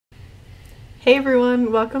Hey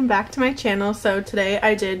everyone, welcome back to my channel. So today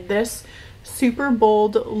I did this super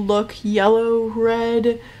bold look, yellow,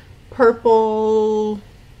 red, purple,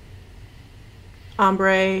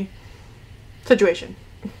 ombre situation.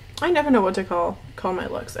 I never know what to call my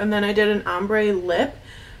looks. And then I did an ombre lip.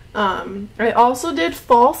 I also did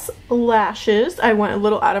false lashes. I went a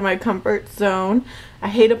little out of my comfort zone. I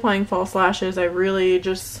hate applying false lashes. I really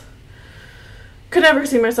just could never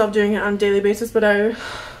see myself doing it on a daily basis, but I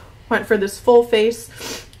went for this full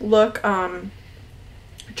face look.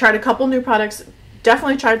 Tried a couple new products,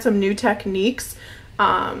 definitely tried some new techniques.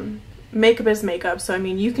 Makeup is makeup, so I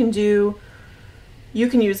mean you can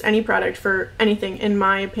use any product for anything in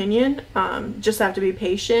my opinion. Just have to be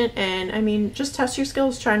patient and I mean just test your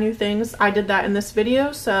skills, try new things. I did that in this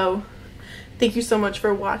video, so thank you so much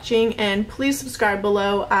for watching and please subscribe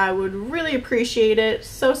below. I would really appreciate it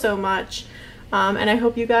so much. And I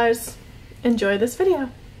hope you guys enjoy this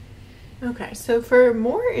video. Okay, so for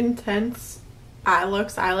more intense eye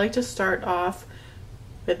looks, I like to start off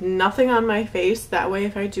with nothing on my face. That way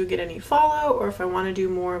if I do get any fallout or if I want to do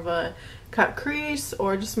more of a cut crease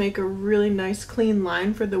or just make a really nice clean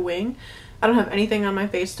line for the wing, I don't have anything on my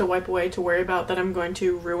face to wipe away to worry about that I'm going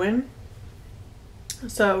to ruin.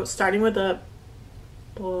 So starting with a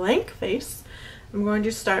blank face, I'm going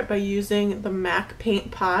to start by using the MAC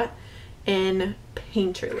Paint Pot in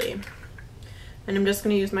Painterly. And I'm just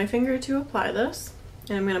going to use my finger to apply this.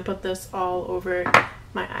 And I'm going to put this all over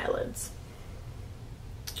my eyelids.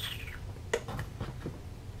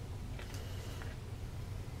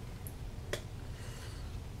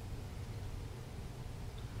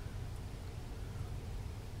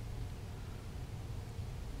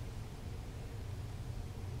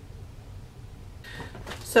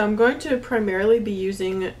 So I'm going to primarily be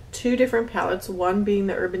using two different palettes, one being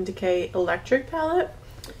the Urban Decay Electric palette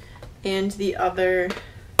and the other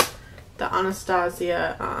the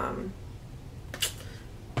Anastasia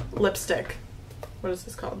lipstick. What is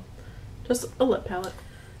this called? Just a lip palette.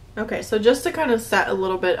 Okay, so just to kind of set a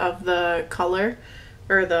little bit of the color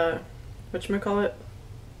or the whatchamacallit,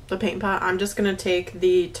 the paint pot, I'm just gonna take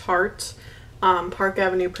the Tarte Park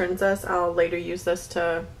Avenue Princess. I'll later use this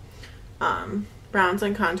to bronze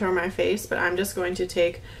and contour my face, but I'm just going to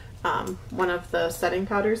take one of the setting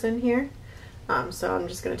powders in here. So I'm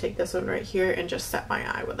just going to take this one right here and just set my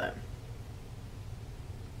eye with it.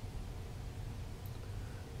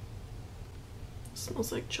 It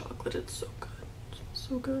smells like chocolate. It's so good. It smells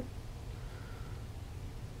so good.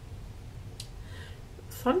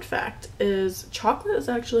 Fun fact is chocolate is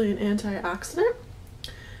actually an antioxidant.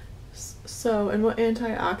 So, and what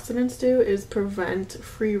antioxidants do is prevent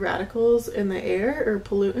free radicals in the air or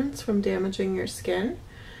pollutants from damaging your skin.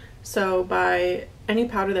 So by any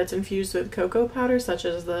powder that's infused with cocoa powder, such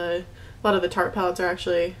as a lot of the Tarte palettes are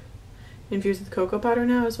actually infused with cocoa powder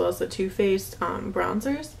now, as well as the Too Faced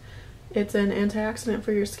bronzers, it's an antioxidant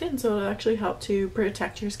for your skin, so it'll actually help to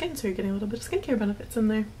protect your skin, so you're getting a little bit of skincare benefits in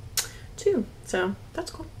there too. So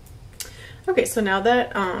that's cool. Okay, so now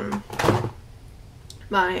that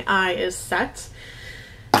my eye is set,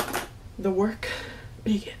 the work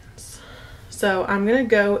begins. So I'm gonna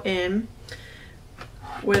go in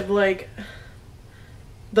with like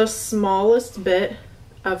the smallest bit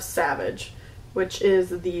of Savage, which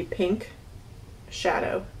is the pink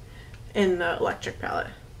shadow in the electric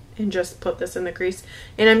palette, and just put this in the crease.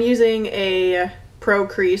 And I'm using a Pro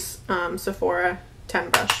Crease Sephora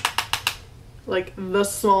 10 brush, like the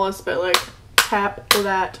smallest bit, like tap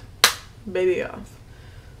that baby off.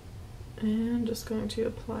 And just going to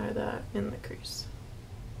apply that in the crease.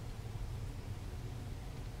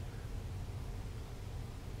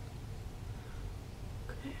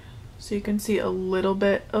 Okay, so you can see a little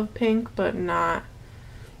bit of pink, but not,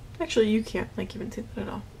 actually you can't like even see that at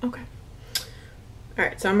all. Okay.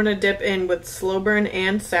 Alright, so I'm going to dip in with Slow Burn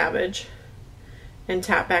and Savage and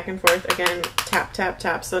tap back and forth. Again, tap, tap,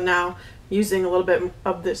 tap. So now using a little bit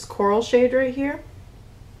of this coral shade right here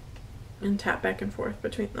and tap back and forth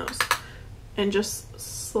between those. And just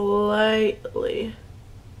slightly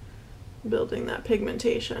building that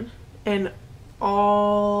pigmentation and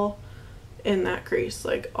all in that crease,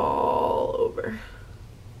 like all over.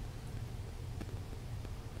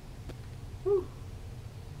 Ooh.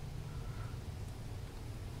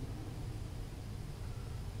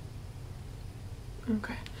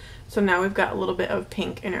 Okay, so now we've got a little bit of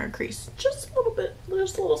pink in our crease, just a little bit,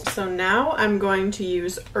 just a little. So now I'm going to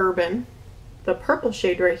use Urban, the purple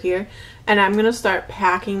shade right here, and I'm gonna start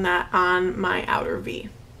packing that on my outer V.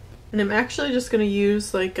 And I'm actually just gonna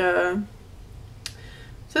use like a,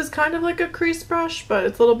 so it's kind of like a crease brush, but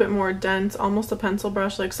it's a little bit more dense, almost a pencil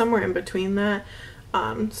brush, like somewhere in between that.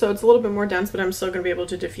 So it's a little bit more dense, but I'm still going to be able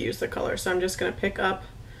to diffuse the color. So I'm just going to pick up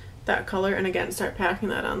that color and again start packing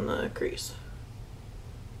that on the crease.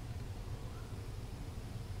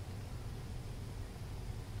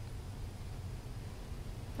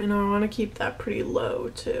 And I want to keep that pretty low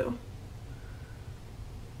too.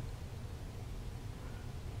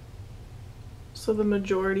 So the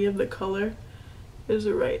majority of the color is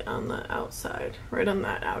right on the outside, right on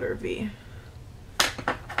that outer V.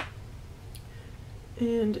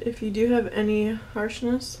 And if you do have any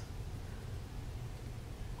harshness,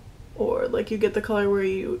 or like you get the color where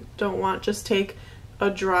you don't want, just take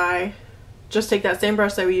that same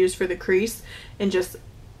brush that we used for the crease and just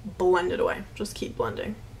blend it away. Just keep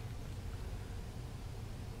blending.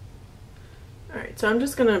 Alright, so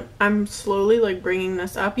I'm slowly like bringing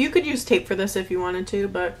this up. You could use tape for this if you wanted to,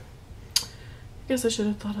 but I guess I should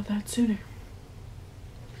have thought of that sooner.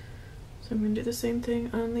 So I'm going to do the same thing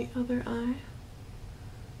on the other eye.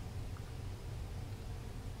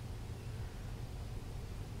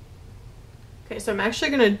 Okay, so I'm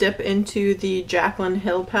actually going to dip into the Jaclyn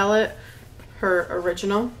Hill palette, her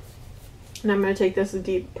original, and I'm going to take this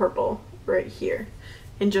deep purple right here.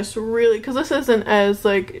 And just really, because this isn't as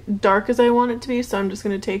like dark as I want it to be, so I'm just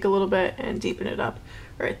going to take a little bit and deepen it up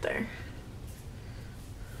right there.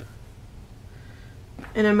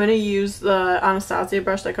 And I'm going to use the Anastasia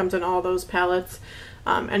brush that comes in all those palettes,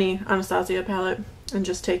 any Anastasia palette, and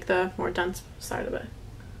just take the more dense side of it.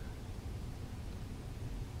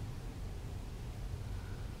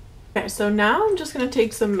 Okay, so now I'm just going to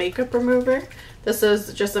take some makeup remover. This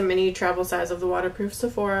is just a mini travel size of the waterproof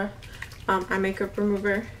Sephora eye makeup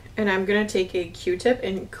remover, and I'm going to take a Q-tip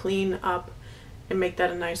and clean up and make that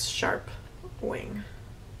a nice sharp wing.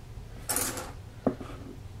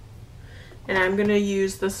 And I'm going to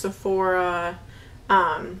use the Sephora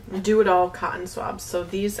Do It All cotton swabs. So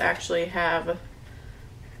these actually have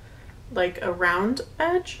like a round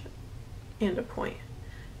edge and a point.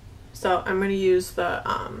 So I'm going to use the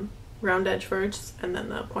round edge first and then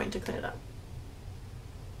the point to clean it up.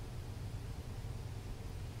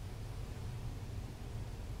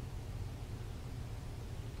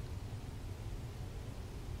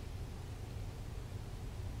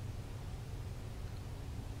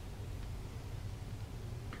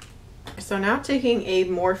 So now taking a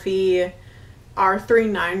Morphe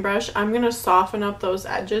R39 brush, I'm going to soften up those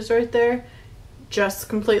edges right there, just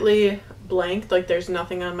completely blank, like there's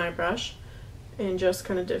nothing on my brush, and just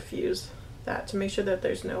kind of diffuse that to make sure that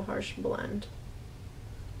there's no harsh blend.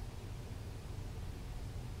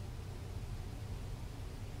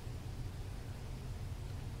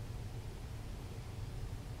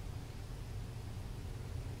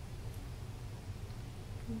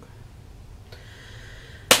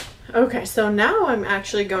 Okay, so now I'm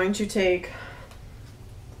actually going to take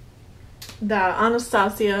the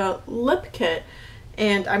Anastasia lip kit,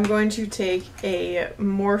 and I'm going to take a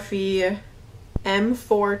Morphe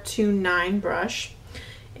M429 brush,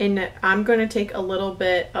 and I'm going to take a little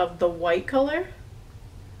bit of the white color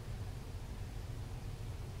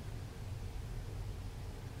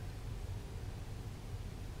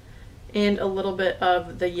and a little bit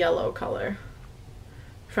of the yellow color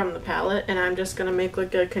from the palette, and I'm just going to make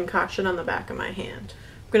like a concoction on the back of my hand.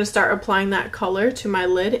 I'm going to start applying that color to my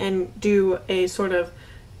lid and do a sort of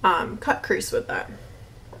cut crease with that.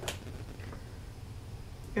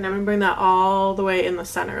 And I'm going to bring that all the way in the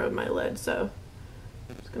center of my lid, so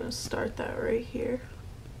I'm just going to start that right here.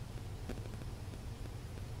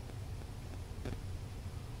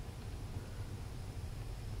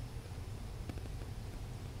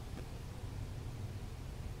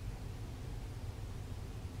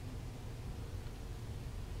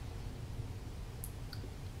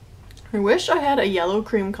 I wish I had a yellow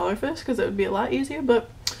cream color for this because it would be a lot easier, but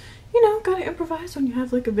you know, gotta improvise when you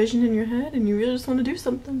have like a vision in your head and you really just want to do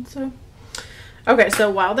something. So okay, so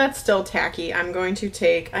while that's still tacky, I'm going to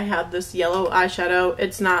take, I have this yellow eyeshadow.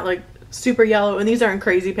 It's not like super yellow, and these aren't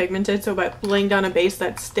crazy pigmented, so by laying down a base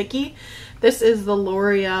that's sticky, this is the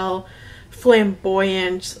L'Oreal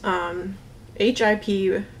Flamboyant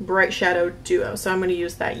HIP Bright Shadow Duo. So I'm going to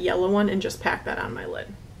use that yellow one and just pack that on my lid.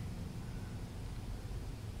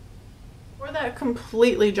 For that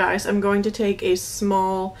completely dries, I'm going to take a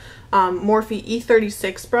small Morphe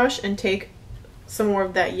E36 brush and take some more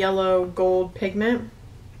of that yellow gold pigment,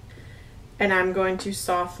 and I'm going to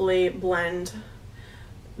softly blend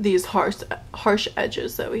these harsh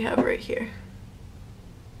edges that we have right here.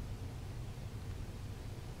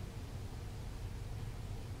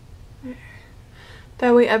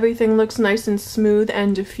 That way everything looks nice and smooth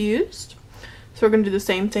and diffused. So we're going to do the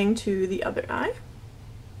same thing to the other eye.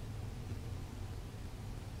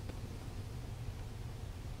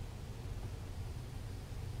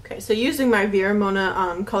 Okay, so using my Vera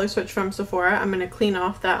Mona color switch from Sephora, I'm going to clean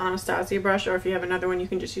off that Anastasia brush, or if you have another one, you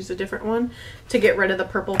can just use a different one to get rid of the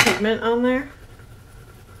purple pigment on there.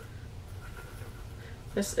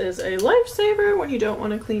 This is a lifesaver when you don't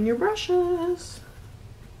want to clean your brushes.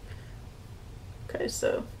 Okay,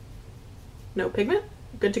 so no pigment,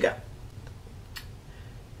 good to go.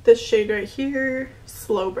 This shade right here,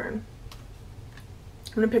 Slow Burn.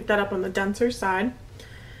 I'm going to pick that up on the denser side.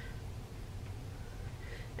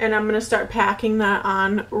 And I'm going to start packing that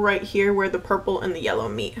on right here where the purple and the yellow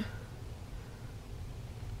meet.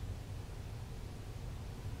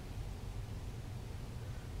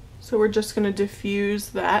 So we're just going to diffuse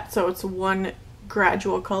that so it's one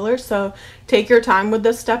gradual color. So take your time with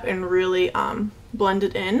this step and really blend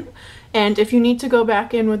it in. And if you need to go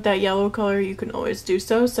back in with that yellow color, you can always do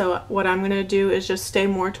so. So what I'm going to do is just stay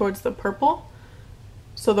more towards the purple,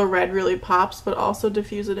 so the red really pops, but also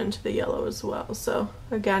diffuse it into the yellow as well. So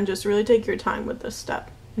again, just really take your time with this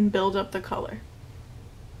step and build up the color.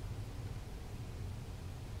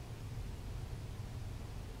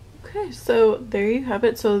 Okay, so there you have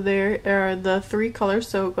it. So there are the three colors.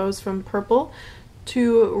 So it goes from purple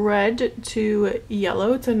to red to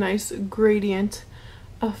yellow. It's a nice gradient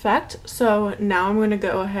effect. So now I'm going to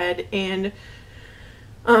go ahead and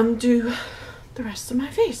do the rest of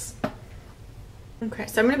my face. Okay,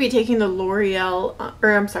 so I'm going to be taking the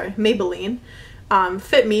Maybelline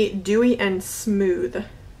Fit Me Dewy and Smooth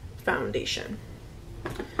foundation.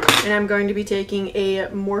 And I'm going to be taking a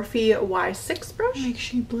Morphe Y6 brush. Make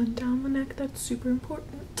sure you blend down the neck, that's super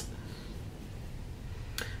important.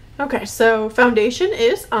 Okay, so foundation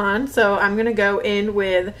is on, so I'm going to go in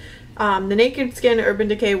with the Naked Skin Urban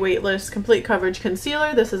Decay Weightless Complete Coverage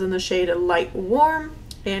Concealer. This is in the shade Light Warm,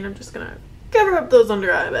 and I'm just going to cover up those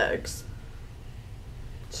under eye bags.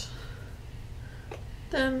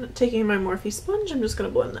 Then taking my Morphe sponge, I'm just going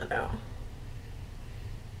to blend that out.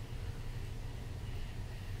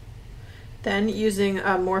 Then using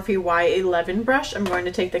a Morphe Y11 brush, I'm going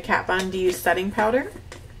to take the Kat Von D setting powder.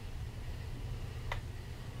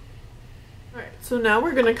 Alright, so now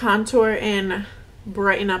we're going to contour and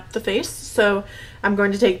brighten up the face. So I'm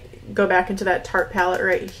going to go back into that Tarte palette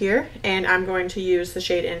right here, and I'm going to use the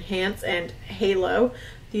shade Enhance and Halo.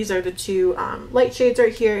 These are the two light shades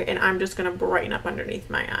right here, and I'm just going to brighten up underneath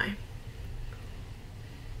my eye.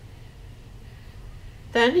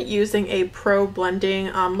 Then using a Pro Blending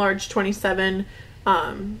large 27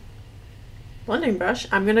 blending brush,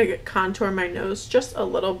 I'm going to contour my nose just a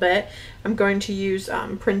little bit. I'm going to use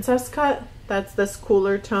Princess Cut. That's this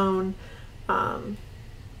cooler tone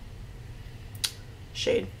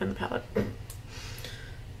shade in the palette.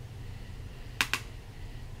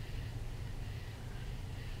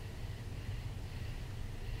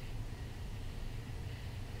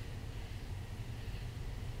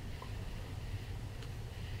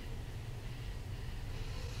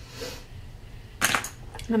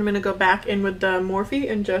 Then I'm going to go back in with the Morphe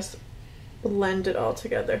and just blend it all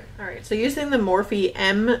together. Alright, so using the Morphe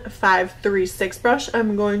M536 brush,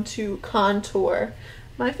 I'm going to contour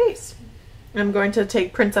my face. I'm going to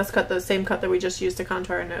take Princess Cut, the same cut that we just used to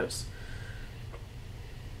contour our nose.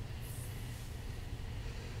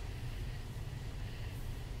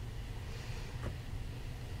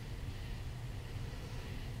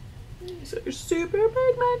 These are super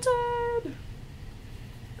pigmented.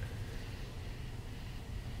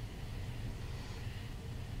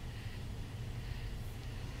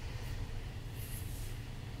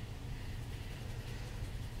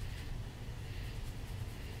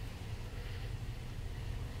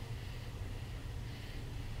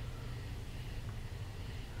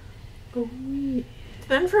 Oh, yeah.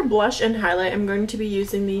 Then for blush and highlight, I'm going to be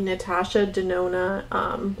using the Natasha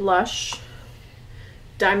Denona blush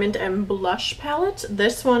Diamond M blush palette.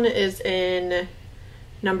 This one is in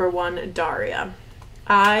number 1 Daria.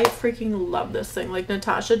 I freaking love this thing. Like,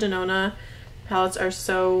 Natasha Denona palettes are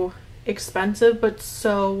so expensive but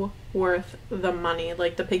so worth the money.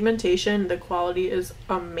 Like, the pigmentation, the quality is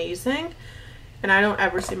amazing. And I don't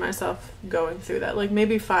ever see myself going through that. Like,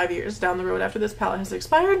 maybe 5 years down the road after this palette has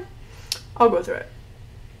expired, I'll go through it.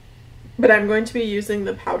 But I'm going to be using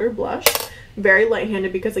the powder blush, very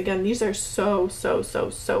light-handed, because again, these are so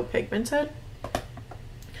pigmented.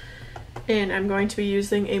 And I'm going to be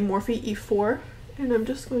using a Morphe E4, and I'm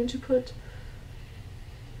just going to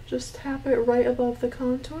just tap it right above the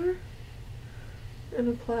contour and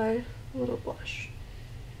apply a little blush.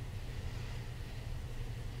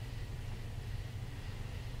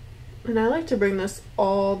 And I like to bring this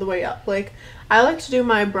all the way up. Like, I like to do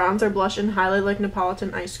my bronzer, blush, and highlight like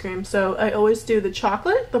Neapolitan ice cream. So I always do the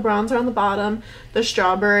chocolate, the bronzer on the bottom, the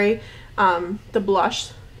strawberry, the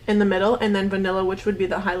blush in the middle, and then vanilla, which would be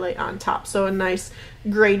the highlight on top. So a nice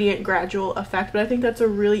gradient gradual effect. But I think that's a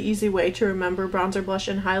really easy way to remember bronzer, blush,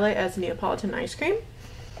 and highlight as Neapolitan ice cream.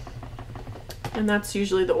 And that's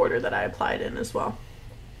usually the order that I applied in as well.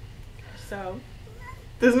 So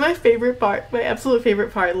this is my favorite part, my absolute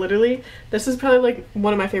favorite part. Literally, this is probably like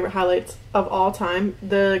one of my favorite highlights of all time.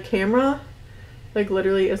 The camera like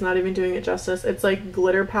literally is not even doing it justice. It's like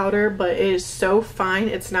glitter powder, but it is so fine.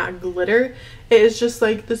 It's not glitter. It is just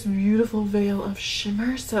like this beautiful veil of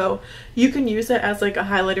shimmer. So you can use it as like a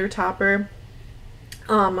highlighter topper,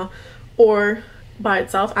 or by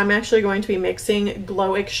itself. I'm actually going to be mixing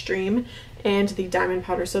Glow Extreme and the diamond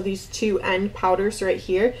powder. So these two end powders right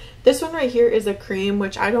here. This one right here is a cream,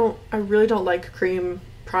 which I really don't like cream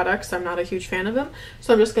products. I'm not a huge fan of them.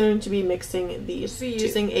 So I'm just going to be mixing these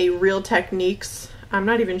using a Real Techniques. I'm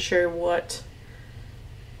not even sure what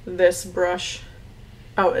this brush.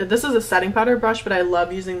 Oh, this is a setting powder brush, but I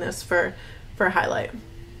love using this for highlight.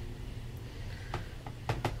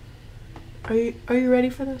 Are you ready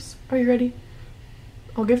for this? Are you ready?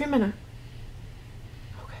 I'll give you a minute.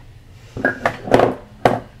 Okay.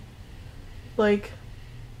 Like,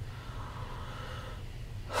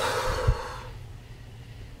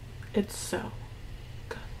 it's so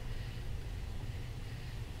good.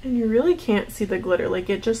 And you really can't see the glitter. Like,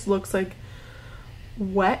 it just looks like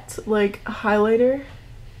wet, like a highlighter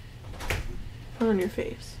on your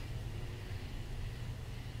face.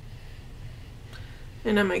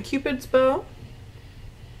 And on my Cupid's bow.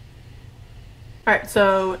 Alright,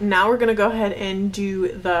 so now we're gonna go ahead and do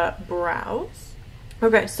the brows.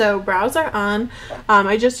 Okay, so brows are on.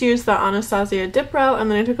 I just used the Anastasia Dip Brow, and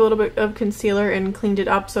then I took a little bit of concealer and cleaned it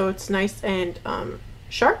up so it's nice and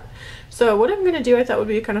sharp. So what I'm going to do, I thought would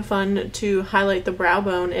be kind of fun to highlight the brow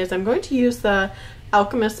bone, is I'm going to use the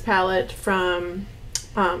Alchemist palette from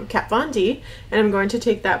Kat Von D, and I'm going to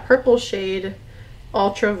take that purple shade,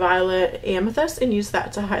 Ultraviolet Amethyst, and use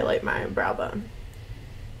that to highlight my brow bone.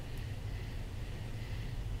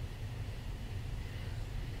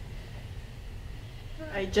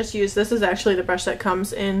 I just used, this is actually the brush that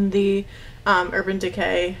comes in the Urban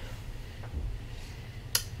Decay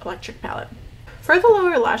electric palette. For the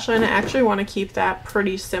lower lash line, I actually want to keep that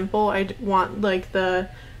pretty simple. I want like the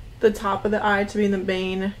top of the eye to be the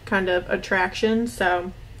main kind of attraction.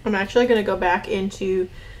 So I'm actually going to go back into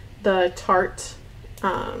the Tarte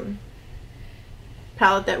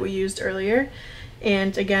palette that we used earlier.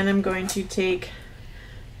 And again, I'm going to take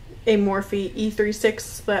a Morphe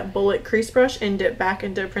E36, that bullet crease brush, and dip back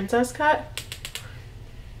into Princess Cut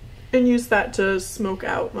and use that to smoke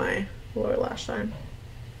out my lower lash line.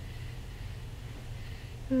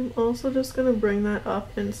 I'm also just going to bring that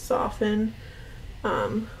up and soften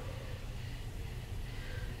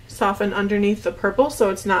underneath the purple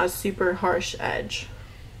so it's not a super harsh edge.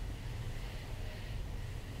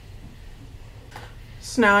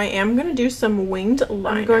 So now I am going to do some winged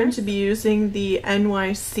liner. I'm going to be using the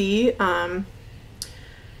NYC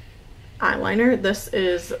eyeliner. This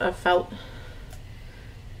is a felt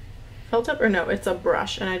tip, or no, it's a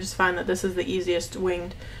brush, and I just find that this is the easiest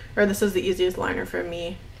winged, or this is the easiest liner for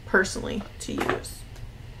me personally to use.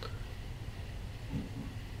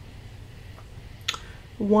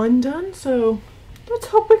 One done, so let's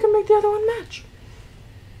hope we can make the other one match.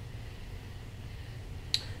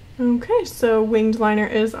 Okay, so winged liner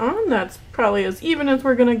is on. That's probably as even as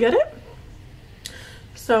we're gonna get it.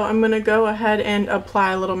 So I'm gonna go ahead and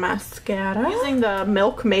apply a little mascara. Using the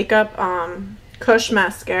Milk Makeup Kush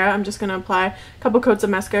mascara, I'm just gonna apply a couple coats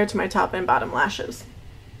of mascara to my top and bottom lashes.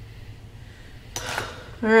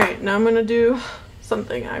 Alright, now I'm gonna do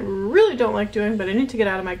something I really don't like doing, but I need to get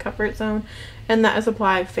out of my comfort zone, and that is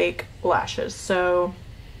apply fake lashes. So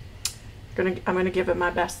I'm gonna give it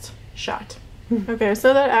my best shot. Okay,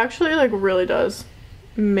 so that actually like really does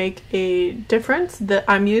make a difference. That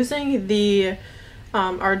I'm using the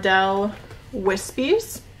Ardell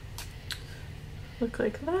Wispies. Look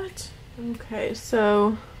like that. Okay,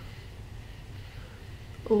 so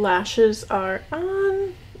lashes are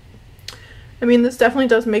on. I mean, this definitely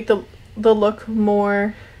does make the look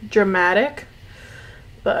more dramatic,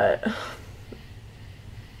 but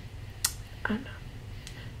I don't know.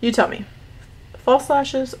 You tell me. False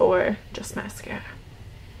lashes or just mascara.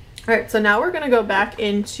 Alright, so now we're going to go back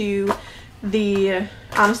into the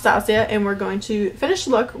Anastasia and we're going to finish the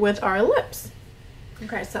look with our lips.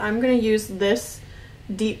 Okay, so I'm going to use this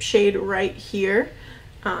deep shade right here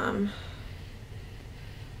and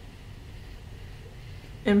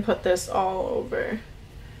put this all over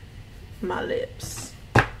my lips.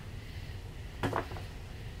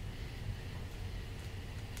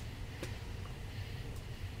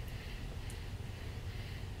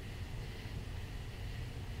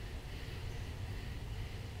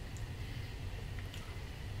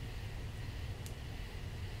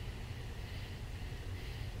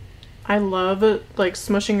 I love it, like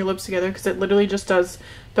smushing your lips together, because it literally just does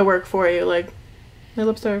the work for you. Like, my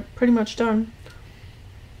lips are pretty much done.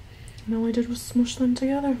 And all I did was smush them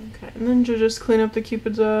together. Okay, and then to just clean up the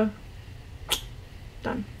Cupid's done.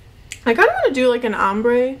 I kind of want to do like an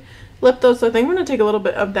ombre lip though, so I think I'm going to take a little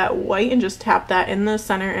bit of that white and just tap that in the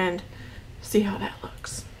center and see how that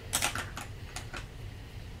looks.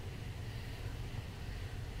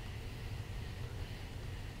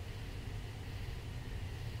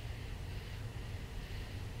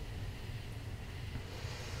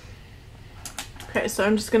 Okay, so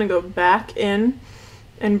I'm just going to go back in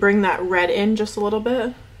and bring that red in just a little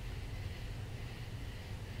bit.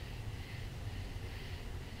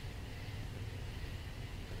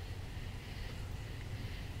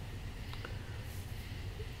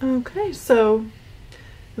 Okay, so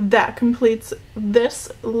that completes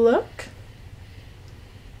this look.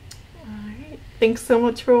 Alright, thanks so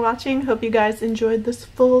much for watching. Hope you guys enjoyed this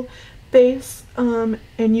full base and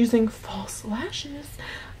using false lashes.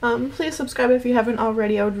 Please subscribe if you haven't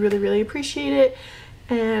already. I would really appreciate it.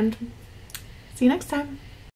 And see you next time.